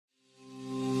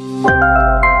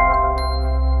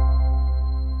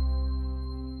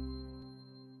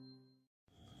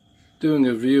Doing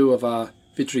a review of our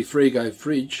Vitrifrigo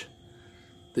fridge,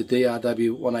 the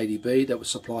DRW180B that was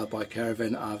supplied by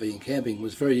Caravan RV and Camping,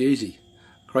 was very easy.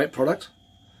 Great product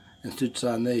and suits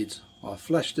our needs. I'll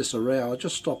flash this around, I'll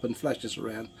just stop and flash this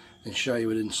around and show you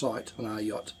it in sight on our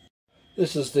yacht.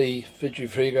 This is the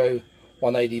Vitrifrigo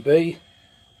 180B.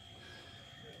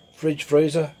 Fridge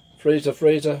freezer, freezer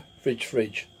freezer, fridge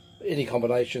fridge. Any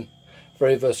combination,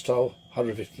 very versatile,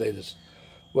 150 litres.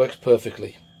 Works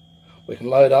perfectly. We can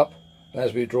load up, and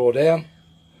as we draw down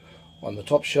on the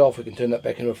top shelf we can turn that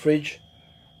back into a fridge,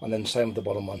 and then same with the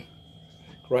bottom one.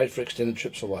 Great for extended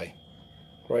trips away.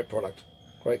 Great product,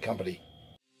 great company.